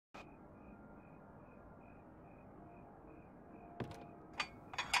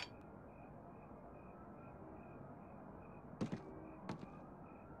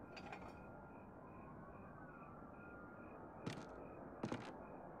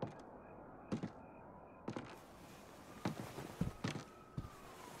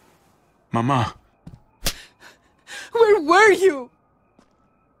Mama. Where were you?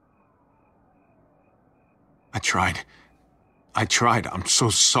 I tried. I'm so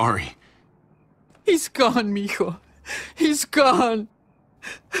sorry. He's gone, mijo. He's gone.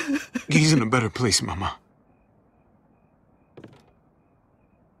 He's in a better place, Mama.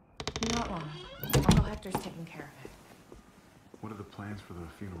 Not long. Uncle Hector's taking care of it. What are the plans for the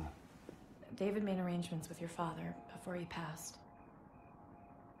funeral? David made arrangements with your father before he passed.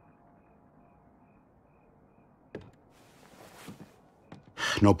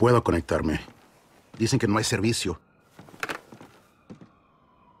 No puedo conectarme. Dicen que no hay servicio.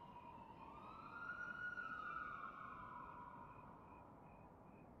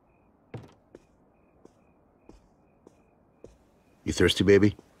 You thirsty,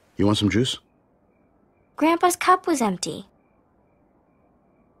 baby? You want some juice? Grandpa's cup was empty.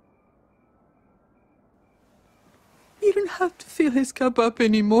 You don't have to fill his cup up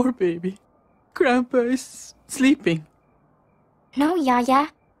anymore, baby. Grandpa is sleeping. No, Yaya.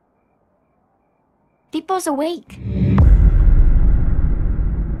 Pipo's awake.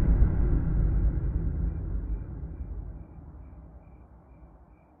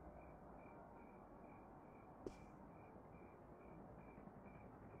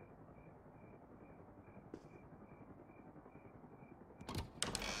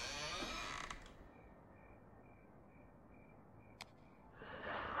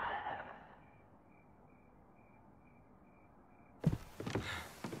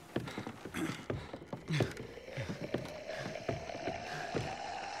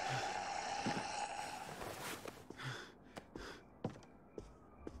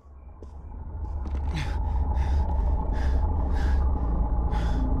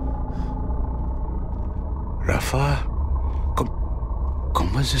 Rafa,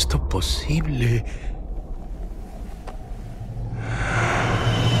 ¿cómo es esto posible?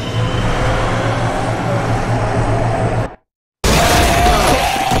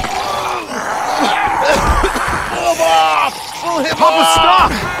 Papa,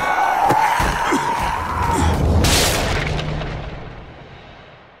 stop!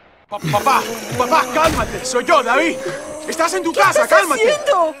 Papá, cálmate. Soy yo, David. Estás en tu casa, cálmate. ¿Qué estás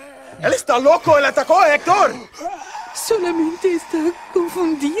haciendo? Él está loco, él atacó a Héctor. Solamente está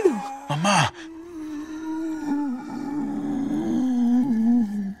confundido. Mamá.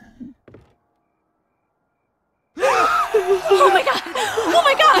 Oh my god! Oh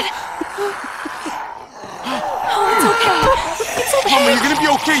my god! Oh, it's okay. It's okay. Mama, you're gonna be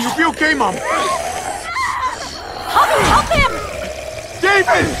okay. You'll be okay, Mom. Help him!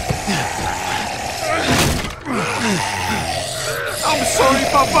 David! I'm sorry,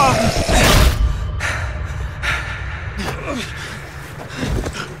 Papa.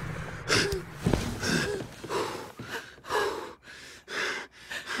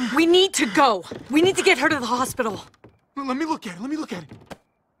 We need to go. We need to get her to the hospital. Let me look at it.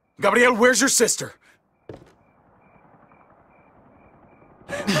 Gabriel, where's your sister?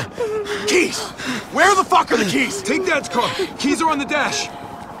 Keys! Where the fuck are the keys? Take Dad's car. Keys are on the dash.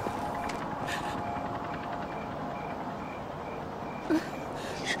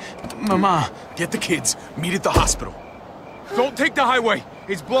 Mama, get the kids. Meet at the hospital. Don't take the highway.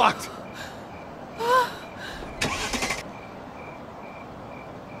 It's blocked.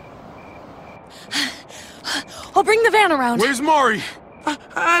 I'll bring the van around. Where's Mari?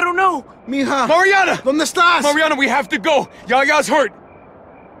 I don't know. Mija. Mariana! ¿Dónde estás? Mariana, we have to go. Yaya's hurt.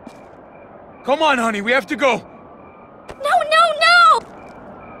 Come on, honey. We have to go. No, no, no!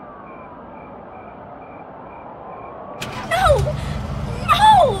 No!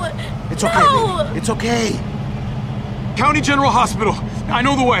 No! It's okay, No! baby. It's okay. County General Hospital. I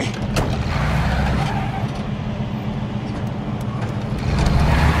know the way.